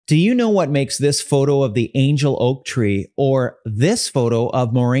Do you know what makes this photo of the angel oak tree or this photo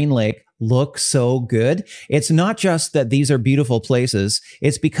of Moraine Lake look so good? It's not just that these are beautiful places.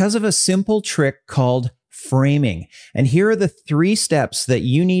 It's because of a simple trick called framing. And here are the 3 steps that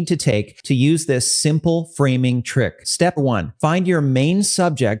you need to take to use this simple framing trick. Step 1, find your main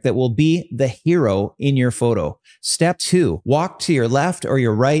subject that will be the hero in your photo. Step 2, walk to your left or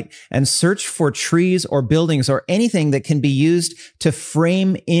your right and search for trees or buildings or anything that can be used to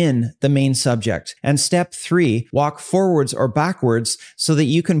frame in the main subject. And step 3, walk forwards or backwards so that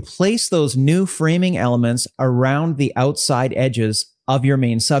you can place those new framing elements around the outside edges of your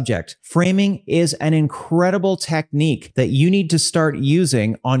main subject. Framing is an incredible technique that you need to start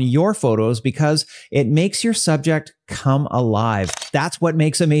using on your photos because it makes your subject come alive. That's what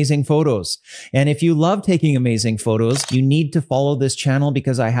makes amazing photos. And if you love taking amazing photos, you need to follow this channel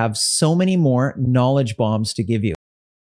because I have so many more knowledge bombs to give you.